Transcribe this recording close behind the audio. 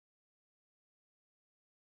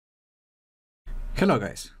Hello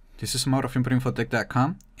guys, this is Mauro from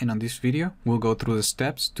Infotech.com, and on this video we'll go through the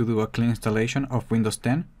steps to do a clean installation of Windows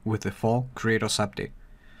 10 with the fall Creators Update.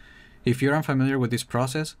 If you're unfamiliar with this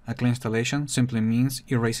process, a clean installation simply means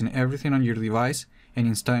erasing everything on your device and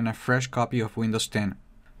installing a fresh copy of Windows 10.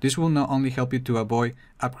 This will not only help you to avoid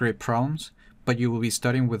upgrade problems, but you will be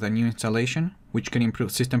starting with a new installation which can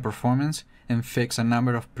improve system performance and fix a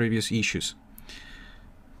number of previous issues.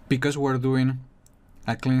 Because we're doing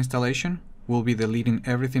a clean installation, we'll be deleting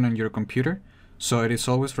everything on your computer, so it is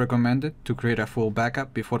always recommended to create a full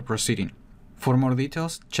backup before proceeding. For more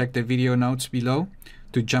details, check the video notes below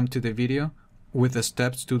to jump to the video with the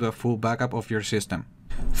steps to the full backup of your system.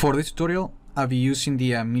 For this tutorial, I'll be using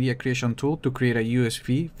the media creation tool to create a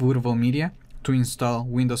USB bootable media to install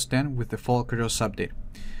Windows 10 with the fall Creators Update.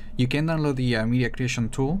 You can download the media creation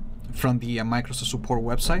tool from the Microsoft support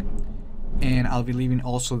website, and I'll be leaving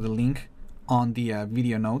also the link on the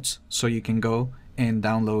video notes so you can go and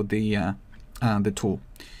download the tool.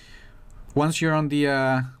 Once you're on the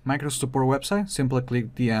Microsoft support website, simply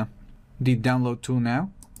click the download tool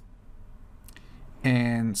now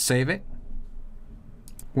and save it.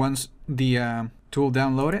 Once the tool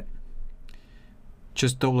downloaded,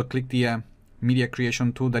 just double click the media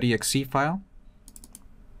creation tool.exe file,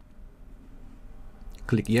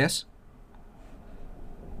 click yes,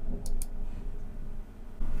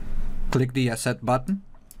 click the Set button.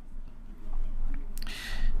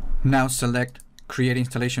 Now select Create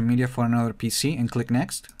Installation Media for another PC and click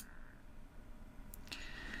Next.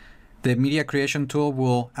 The media creation tool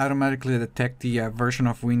will automatically detect the version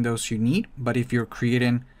of Windows you need, but if you're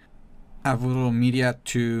creating a bootable media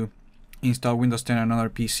to install Windows 10 on another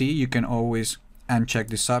PC, you can always uncheck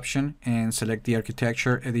this option and select the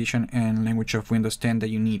architecture, edition, and language of Windows 10 that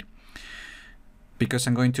you need. Because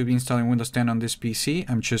I'm going to be installing Windows 10 on this PC,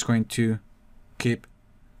 I'm just going to keep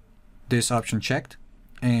this option checked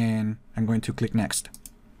and I'm going to click Next.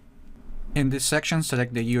 In this section,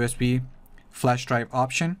 select the USB flash drive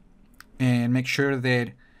option and make sure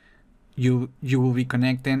that you will be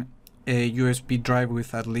connecting a USB drive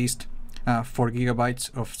with at least 4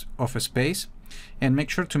 gigabytes of space, and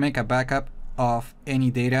make sure to make a backup of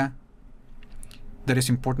any data that is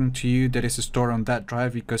important to you that is stored on that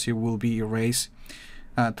drive, because it will be erased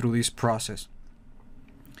through this process.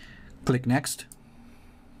 Click Next.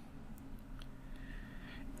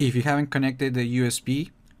 If you haven't connected the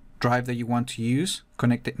USB drive that you want to use,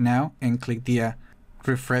 connect it now and click the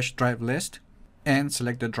refresh drive list and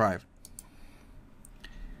select the drive.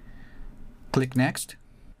 Click Next.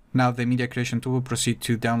 Now the media creation tool will proceed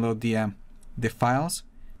to download the files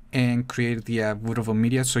and create the bootable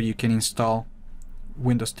media so you can install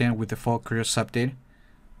Windows 10 with the fall Creators Update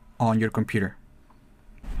on your computer.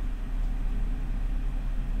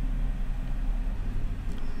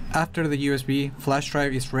 After the USB flash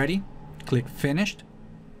drive is ready, click Finished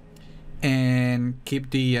and keep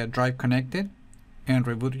the drive connected and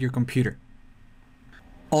reboot your computer.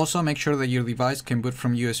 Also, make sure that your device can boot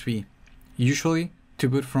from USB. Usually, to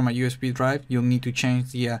boot from a USB drive, you'll need to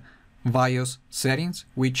change the BIOS settings,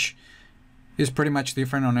 which is pretty much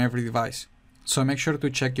different on every device. So make sure to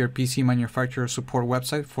check your PC manufacturer support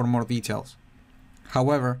website for more details.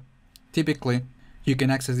 However, typically, you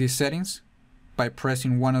can access these settings by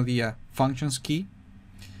pressing one of the functions key,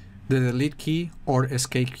 the delete key, or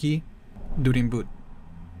escape key during boot.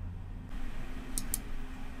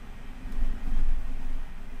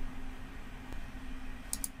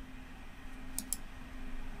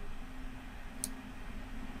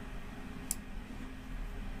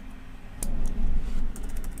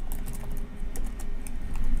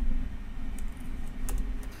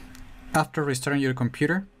 After restarting your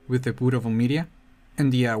computer with the bootable media in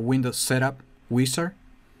the Windows Setup wizard,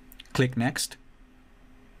 click Next.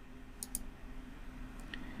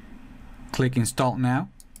 Click Install Now.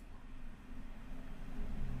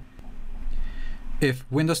 If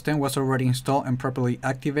Windows 10 was already installed and properly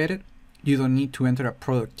activated, you don't need to enter a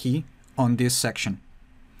product key on this section.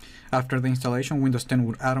 After the installation, Windows 10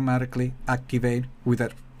 would automatically activate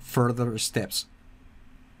without further steps.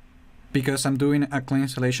 Because I'm doing a clean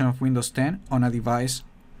installation of Windows 10 on a device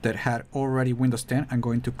that had already Windows 10, I'm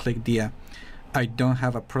going to click the I don't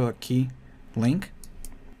have a product key link.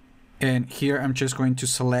 And here I'm just going to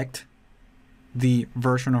select the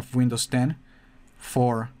version of Windows 10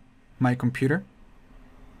 for my computer.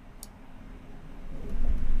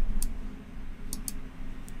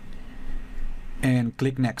 And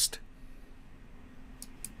click Next.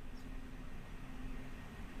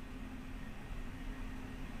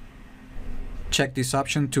 Check this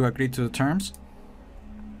option to agree to the terms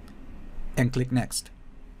and click Next.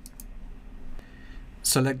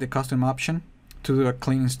 Select the custom option to do a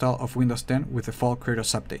clean install of Windows 10 with the fall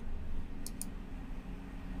Creators Update.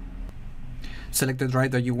 Select the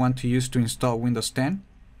drive that you want to use to install Windows 10.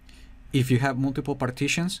 If you have multiple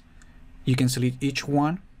partitions, you can select each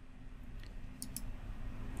one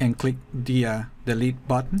and click the delete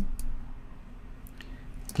button.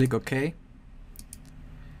 Click OK.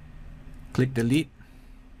 Click delete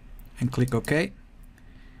and click OK.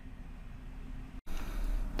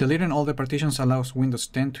 Deleting all the partitions allows Windows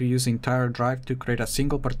 10 to use the entire drive to create a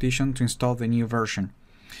single partition to install the new version.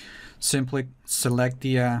 Simply select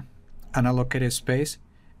the unallocated space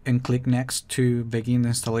and click Next to begin the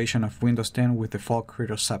installation of Windows 10 with the fall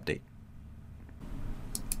Creators Update.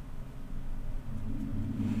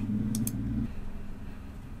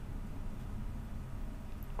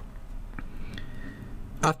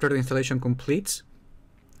 After the installation completes,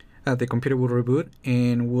 the computer will reboot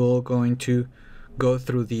and we're going to go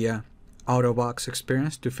through the out-of-box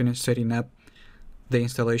experience to finish setting up the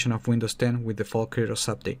installation of Windows 10 with the fall Creators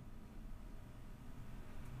Update.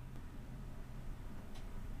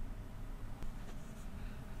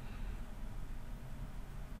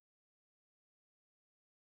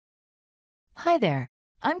 Hi there,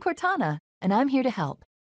 I'm Cortana, and I'm here to help.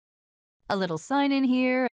 A little sign in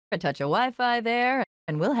here, a touch of Wi-Fi there,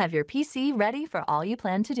 and we'll have your PC ready for all you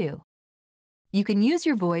plan to do. You can use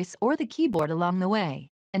your voice or the keyboard along the way,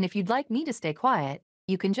 and if you'd like me to stay quiet,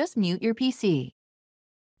 you can just mute your PC.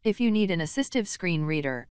 If you need an assistive screen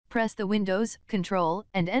reader, press the Windows, Control,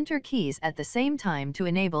 and Enter keys at the same time to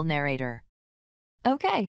enable narrator.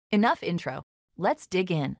 Okay, enough intro. Let's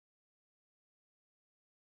dig in.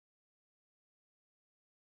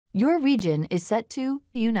 Your region is set to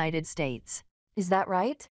the United States. Is that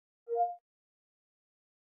right?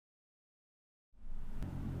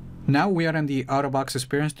 Now we are in the out-of-box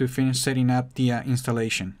experience to finish setting up the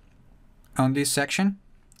installation. On this section,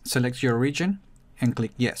 select your region and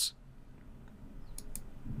click Yes.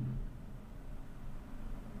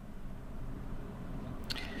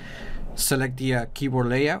 Select the keyboard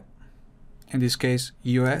layout, in this case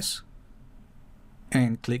US,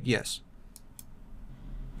 and click Yes.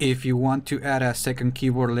 If you want to add a second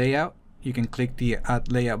keyboard layout, you can click the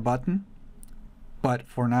Add Layout button, but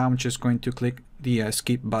for now I'm just going to click the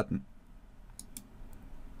Skip button.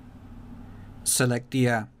 Select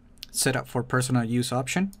the Setup for Personal Use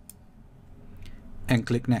option and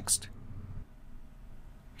click Next.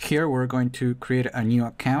 Here we're going to create a new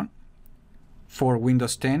account for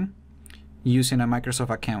Windows 10 using a Microsoft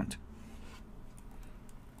account.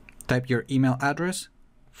 Type your email address,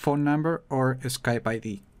 phone number, or Skype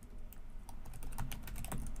ID.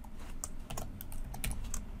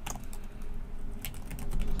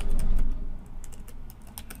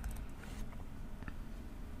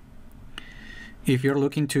 If you're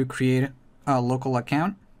looking to create a local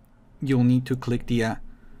account, you'll need to click the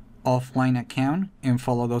offline account and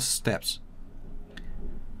follow those steps.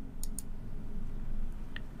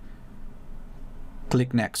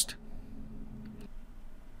 Click Next.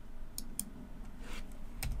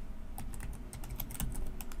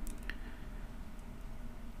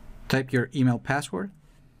 Type your email password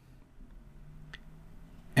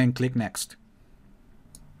and click Next.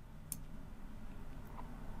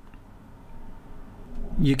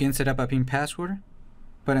 You can set up a PIN password,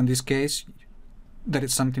 but in this case, that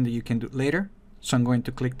is something that you can do later. So I'm going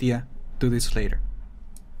to click the Do this later.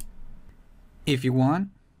 If you want,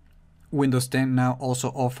 Windows 10 now also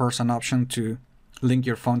offers an option to link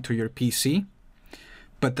your phone to your PC,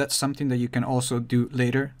 but that's something that you can also do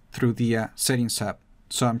later through the Settings app.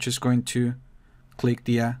 So I'm just going to click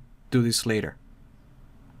the Do this later.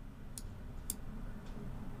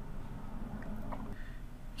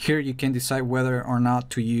 Here you can decide whether or not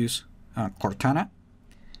to use Cortana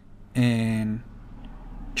and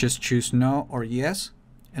just choose no or yes.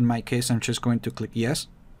 In my case, I'm just going to click yes.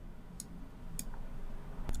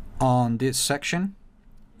 On this section,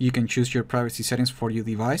 you can choose your privacy settings for your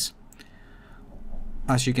device.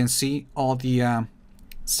 As you can see, all the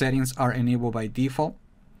settings are enabled by default,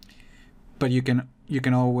 but you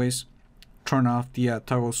can always turn off the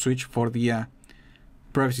toggle switch for the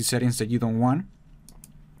privacy settings that you don't want.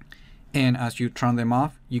 And as you turn them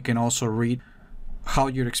off, you can also read how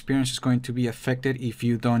your experience is going to be affected if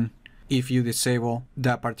you disable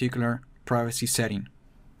that particular privacy setting.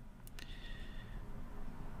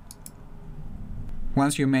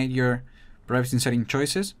 Once you made your privacy setting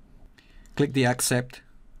choices, click the Accept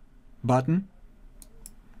button.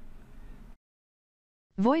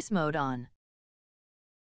 Voice mode on.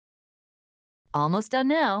 Almost done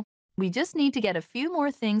now. We just need to get a few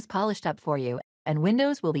more things polished up for you, and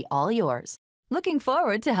Windows will be all yours. Looking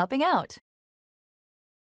forward to helping out.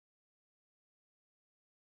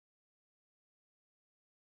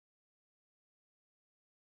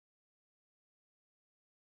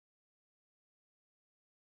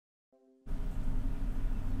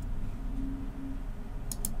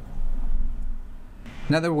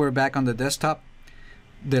 Now that we're back on the desktop,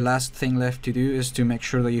 the last thing left to do is to make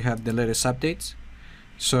sure that you have the latest updates.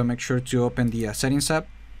 So make sure to open the Settings app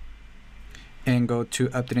and go to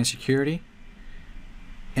Update and Security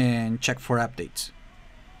and check for updates.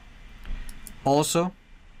 Also,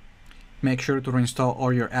 make sure to reinstall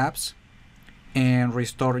all your apps and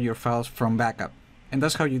restore your files from backup. And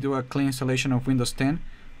that's how you do a clean installation of Windows 10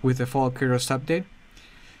 with the Fall Creators Update.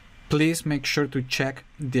 Please make sure to check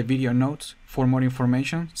the video notes for more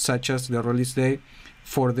information, such as the release date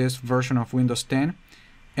for this version of Windows 10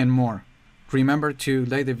 and more. Remember to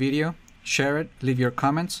like the video, share it, leave your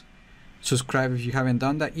comments, subscribe if you haven't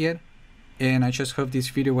done that yet, and I just hope this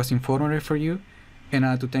video was informative for you, and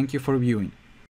to thank you for viewing.